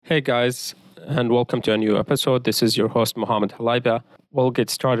Hey guys, and welcome to a new episode. This is your host, Mohammed Halaiba. We'll get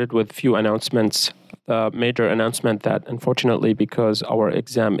started with a few announcements. The major announcement that, unfortunately, because our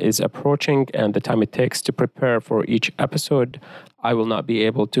exam is approaching and the time it takes to prepare for each episode, I will not be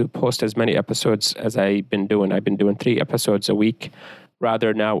able to post as many episodes as I've been doing. I've been doing 3 episodes a week.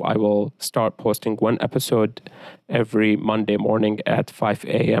 Rather, now I will start posting 1 episode every Monday morning at 5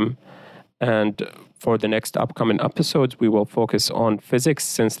 a.m. And for the next upcoming episodes, we will focus on physics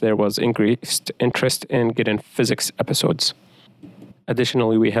since there was increased interest in getting physics episodes.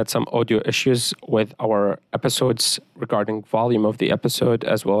 Additionally, we had some audio issues with our episodes regarding volume of the episode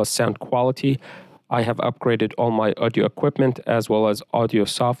as well as sound quality. I have upgraded all my audio equipment as well as audio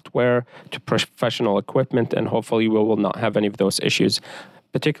software to professional equipment, and hopefully we will not have any of those issues.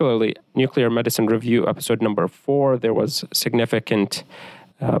 Particularly, Nuclear Medicine Review, episode number 4, there was significant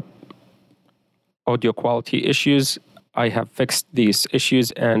audio quality issues. I have fixed these issues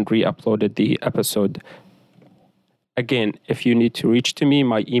and re-uploaded the episode. Again, if you need to reach to me,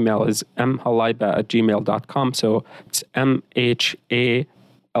 my email is mhalaiba@gmail.com. So it's MHALAIB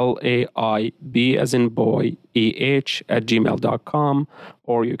as in boy, EH @gmail.com.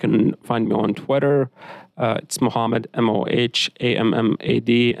 Or you can find me on Twitter. It's Mohammed,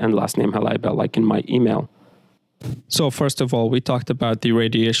 MOHAMMAD, and last name Halaiba, like in my email. So first of all, we talked about the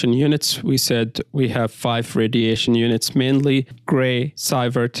radiation units. We said we have 5 radiation units, mainly gray,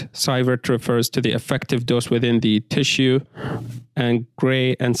 sievert. Sievert refers to the effective dose within the tissue, and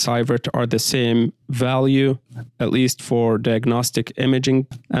gray and sievert are the same value, at least for diagnostic imaging.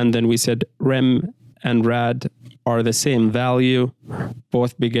 And then we said REM and RAD are the same value.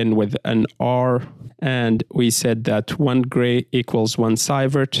 Both begin with an R. And we said that 1 gray equals 1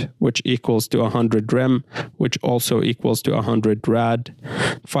 sievert, which equals to 100 REM, which also equals to 100 RAD.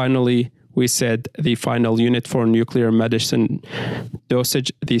 Finally, we said the final unit for nuclear medicine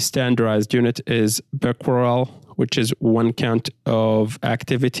dosage, the standardized unit is becquerel, which is 1 count of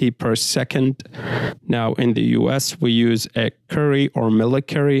activity per second. Now, in the US, we use a curie or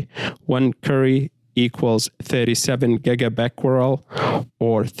millicurie. 1 curie equals 37 gigabecquerel,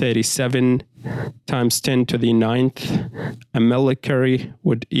 or 37 times 10 to the 9th. A millicurie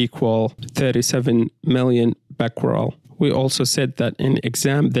would equal 37 million becquerel. We also said that in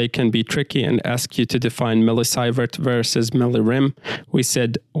exam, they can be tricky and ask you to define millisievert versus millirem. We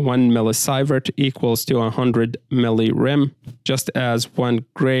said 1 millisievert equals to 100 millirem, just as 1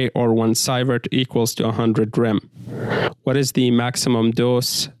 gray or 1 sievert equals to 100 rem. What is the maximum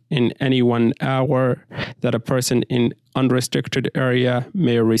dose in any 1 hour that a person in unrestricted area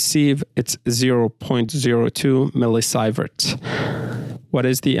may receive? It's 0.02 millisieverts. What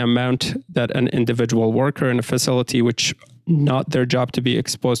is the amount that an individual worker in a facility which not their job to be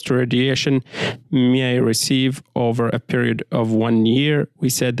exposed to radiation may receive over a period of 1 year? We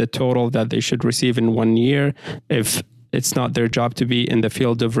said the total that they should receive in 1 year, if it's not their job to be in the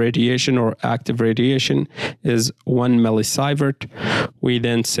field of radiation or active radiation, is 1 millisievert. We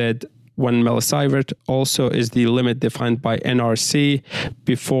then said 1 millisievert also is the limit defined by NRC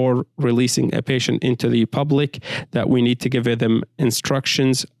before releasing a patient into the public, that we need to give them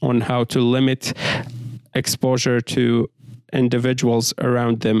instructions on how to limit exposure to individuals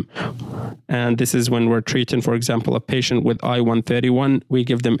around them. And this is when we're treating, for example, a patient with I-131, we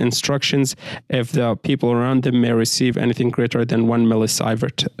give them instructions if the people around them may receive anything greater than 1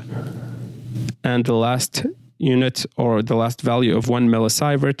 millisievert. And the last unit, or the last value of 1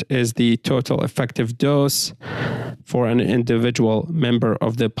 millisievert, is the total effective dose for an individual member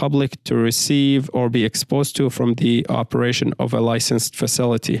of the public to receive or be exposed to from the operation of a licensed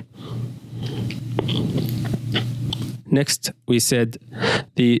facility. Next, we said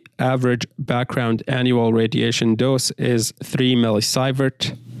the average background annual radiation dose is 3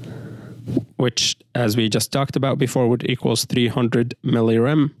 millisievert, which, as we just talked about before, would equals 300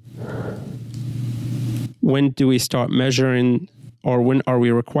 millirem. When do we start measuring, or when are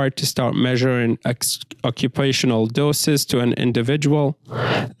we required to start measuring occupational doses to an individual?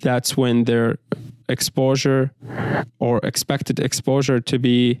 That's when their exposure or expected exposure to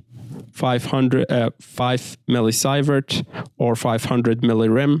be 5 millisievert or 500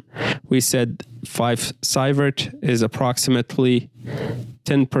 millirem. We said 5 sievert is approximately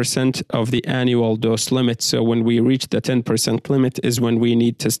 10% of the annual dose limit. So when we reach the 10% limit is when we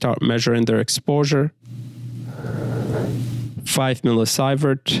need to start measuring their exposure. 5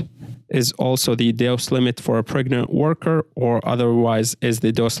 millisievert is also the dose limit for a pregnant worker, or otherwise is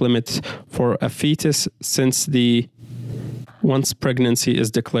the dose limit for a fetus once pregnancy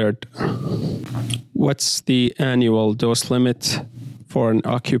is declared. What's the annual dose limit for an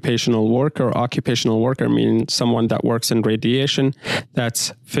occupational worker means someone that works in radiation,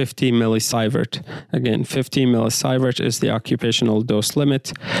 that's 50 millisievert. Again, 50 millisievert is the occupational dose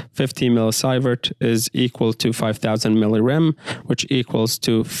limit. 50 millisievert is equal to 5,000 millirem, which equals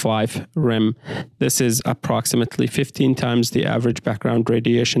to 5 rem. This is approximately 15 times the average background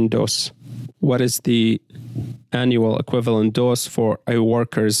radiation dose. What is the annual equivalent dose for a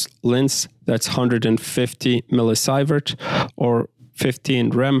worker's lens? That's 150 millisievert or 15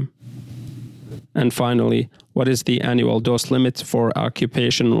 rem. And finally, what is the annual dose limit for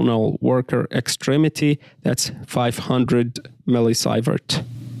occupational worker extremity? That's 500 millisievert.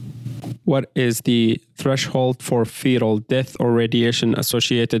 What is the threshold for fetal death or radiation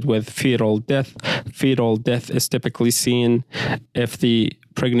associated with fetal death? Fetal death is typically seen if the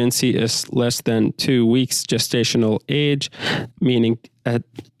pregnancy is less than 2 weeks gestational age, meaning at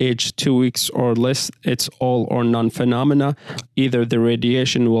age 2 weeks or less, it's all or none phenomena. Either the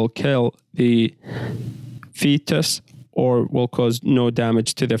radiation will kill the fetus or will cause no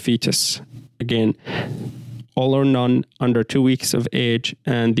damage to the fetus. Again, all or none under 2 weeks of age,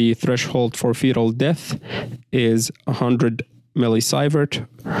 and the threshold for fetal death is 100 millisievert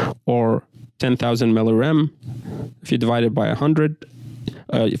or 10,000 millirem. If you divide it by 100,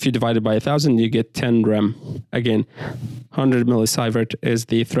 if you divide it by 1,000, you get 10 rem. Again, 100 millisievert is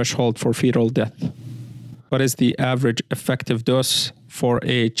the threshold for fetal death. What is the average effective dose for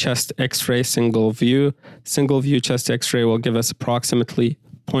a chest X-ray single view? Single view chest X-ray will give us approximately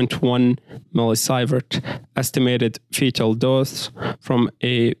 0.1 millisievert estimated fetal dose from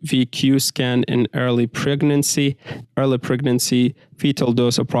a VQ scan in early pregnancy. Early pregnancy fetal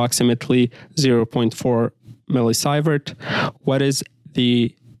dose approximately 0.4 millisievert. What is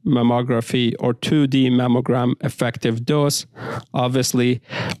the mammography or 2D mammogram effective dose? Obviously,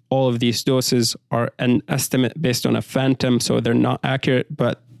 all of these doses are an estimate based on a phantom, so they're not accurate,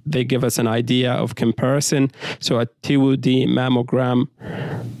 but they give us an idea of comparison. So a 2D mammogram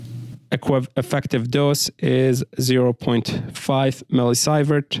effective dose is 0.5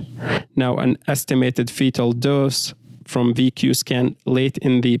 millisievert. Now, an estimated fetal dose from VQ scan late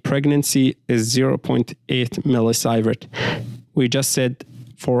in the pregnancy is 0.8 millisievert. We just said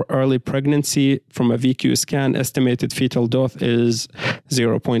for early pregnancy from a VQ scan, estimated fetal dose is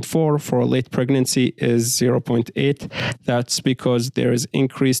 0.4. For late pregnancy is 0.8. That's because there is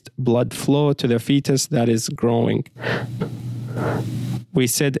increased blood flow to the fetus that is growing. We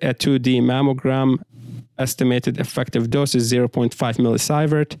said a 2D mammogram estimated effective dose is 0.5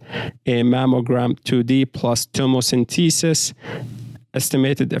 millisievert. A mammogram 2D plus tomosynthesis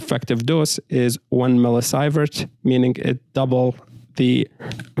estimated effective dose is 1 millisievert, meaning it double the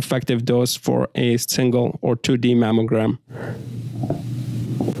effective dose for a single or 2D mammogram.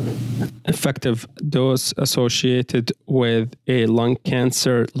 Effective dose associated with a lung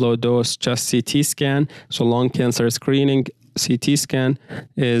cancer low dose chest CT scan. So lung cancer screening CT scan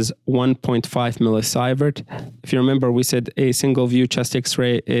is 1.5 millisievert. If you remember, we said a single view chest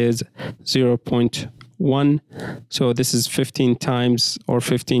X-ray is 0.1. So this is 15 times or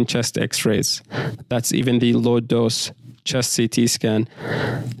 15 chest X-rays. That's even the low dose chest CT scan.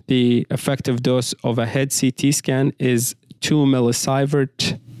 The effective dose of a head CT scan is 2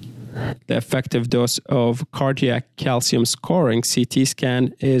 millisievert. The effective dose of cardiac calcium scoring CT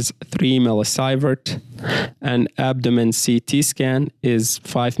scan is 3 millisievert. An abdomen CT scan is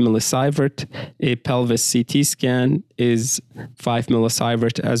 5 millisievert. A pelvis CT scan is 5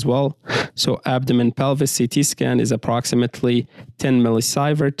 millisievert as well. So abdomen pelvis CT scan is approximately 10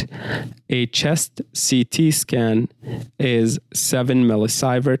 millisievert. A chest CT scan is 7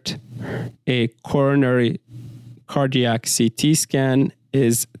 millisievert. A coronary cardiac CT scan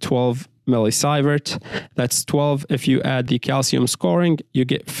is 12 millisievert. That's 12. If you add the calcium scoring, you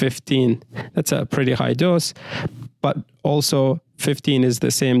get 15. That's a pretty high dose, but also 15 is the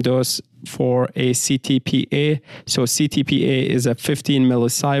same dose for a CTPA. So CTPA is a 15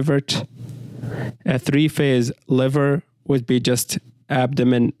 millisievert. A 3-phase liver would be just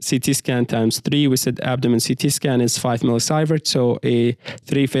abdomen CT scan times 3. We said abdomen CT scan is 5 millisievert. So a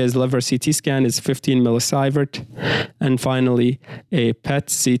 3-phase liver CT scan is 15 millisievert. And finally, a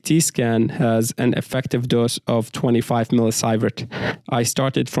PET CT scan has an effective dose of 25 millisievert. I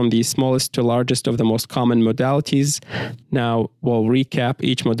started from the smallest to largest of the most common modalities. Now we'll recap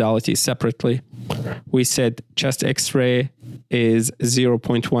each modality separately. We said chest X-ray is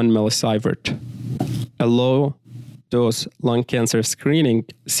 0.1 millisievert. A low dose lung cancer screening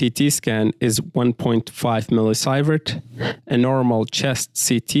CT scan is 1.5 millisievert. A normal chest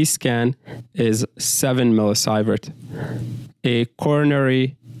CT scan is 7 millisievert. A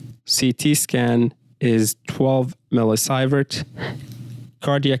coronary CT scan is 12 millisievert.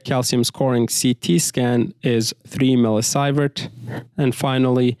 cardiac calcium scoring CT scan is 3 millisievert. And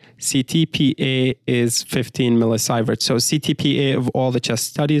finally, CTPA is 15 millisievert. So CTPA of all the chest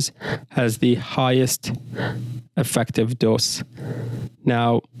studies has the highest effective dose.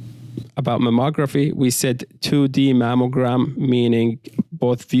 Now, about mammography, we said 2D mammogram, meaning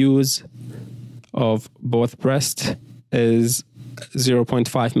both views of both breasts, is 0.5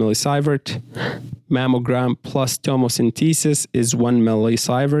 millisievert. Mammogram plus tomosynthesis is 1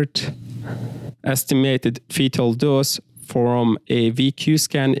 millisievert. Estimated fetal dose from a VQ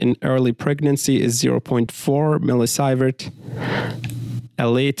scan in early pregnancy is 0.4 millisievert. A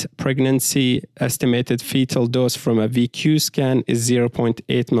late pregnancy estimated fetal dose from a VQ scan is 0.8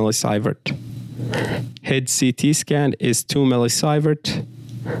 millisievert. Head CT scan is 2 millisievert.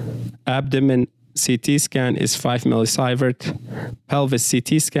 Abdomen CT scan is 5 millisievert. Pelvis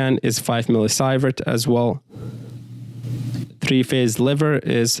CT scan is 5 millisievert as well. 3-phase liver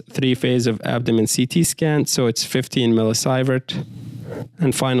is 3-phase of abdomen CT scan, so it's 15 millisievert.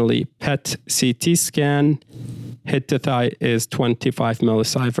 And finally, PET CT scan, head to thigh, is 25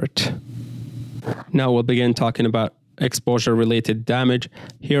 millisievert. Now we'll begin talking about exposure-related damage.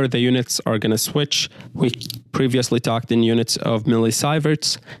 Here the units are going to switch. We previously talked in units of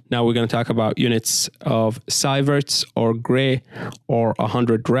millisieverts. Now we're going to talk about units of sieverts or gray or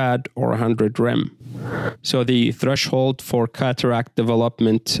 100 rad or 100 rem. So the threshold for cataract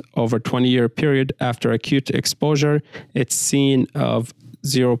development over 20-year period after acute exposure, it's seen of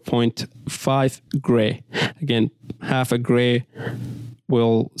 0.5 gray. Again, half a gray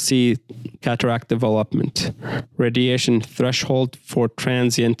will see cataract development. Radiation threshold for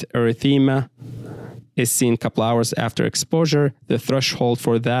transient erythema is seen a couple hours after exposure. The threshold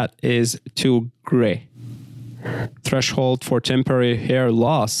for that is 2 gray. Threshold for temporary hair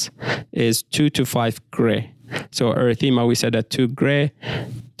loss is 2 to 5 gray. So erythema we said at 2 gray.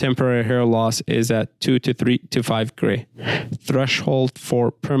 Temporary hair loss is at 2 to 3 to 5 gray. Threshold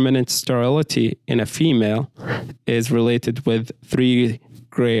for permanent sterility in a female is related with 3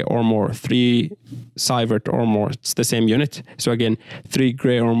 gray or more, 3 sievert or more. It's the same unit. So again, 3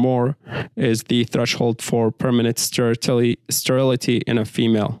 gray or more is the threshold for permanent sterility in a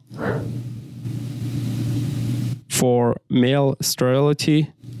female. For male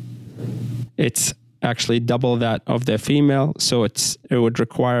sterility, it's actually double that of the female, so it would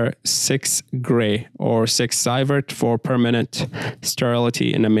require 6 gray or 6 sievert for permanent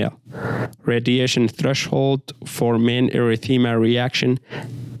sterility in a male. Radiation threshold for main erythema reaction.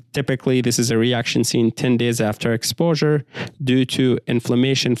 Typically, this is a reaction seen 10 days after exposure due to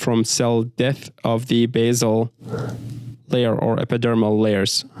inflammation from cell death of the basal layer or epidermal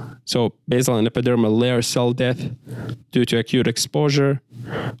layers. So basal and epidermal layer cell death due to acute exposure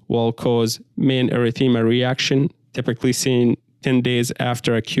will cause main erythema reaction, typically seen 10 days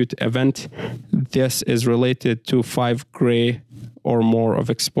after acute event. This is related to 5 gray or more of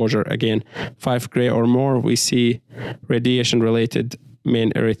exposure. Again, 5 gray or more, we see radiation-related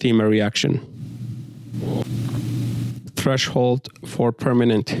main erythema reaction. Threshold for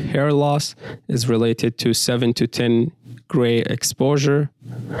permanent hair loss is related to 7 to 10 gray exposure.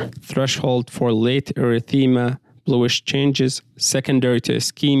 Threshold for late erythema bluish changes secondary to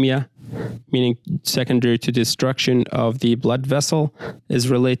ischemia, meaning secondary to destruction of the blood vessel, is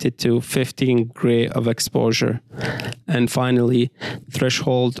related to 15 gray of exposure. And finally,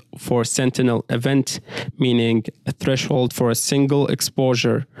 threshold for sentinel event, meaning a threshold for a single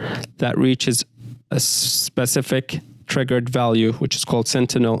exposure that reaches a specific triggered value, which is called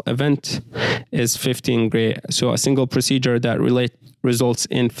sentinel event, is 15 gray. So a single procedure that results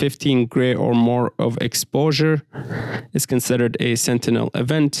in 15 gray or more of exposure is considered a sentinel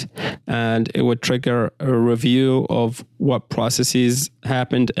event, and it would trigger a review of what processes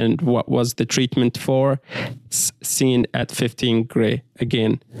happened and what was the treatment for. It's seen at 15 gray.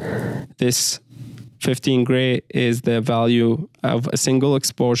 Again, this 15 gray is the value of a single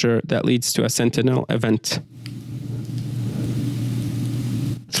exposure that leads to a sentinel event.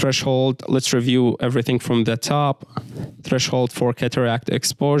 Threshold, let's review everything from the top. Threshold for cataract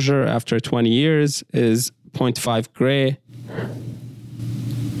exposure after 20 years is 0.5 gray.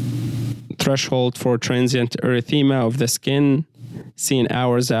 Threshold for transient erythema of the skin seen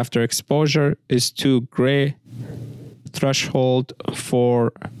hours after exposure is 2 gray. Threshold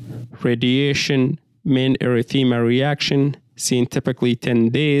for radiation main erythema reaction seen typically 10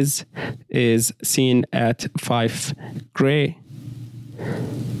 days is seen at 5 gray.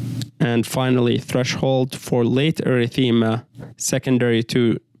 And finally, threshold for late erythema secondary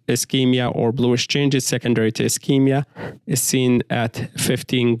to ischemia or bluish changes secondary to ischemia is seen at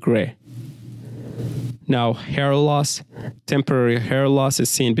 15 gray. Now, hair loss. Temporary hair loss is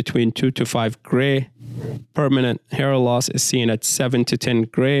seen between 2 to 5 gray. Permanent hair loss is seen at 7 to 10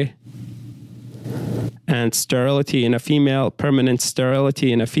 gray. And sterility in a female, permanent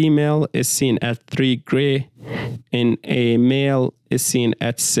sterility in a female is seen at 3 gray. In a male is seen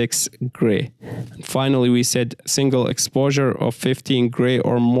at 6 gray. And finally, we said single exposure of 15 gray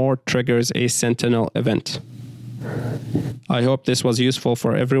or more triggers a sentinel event. I hope this was useful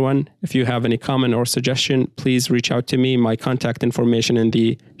for everyone. If you have any comment or suggestion, please reach out to me. My contact information in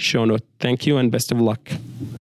the show note. Thank you and best of luck.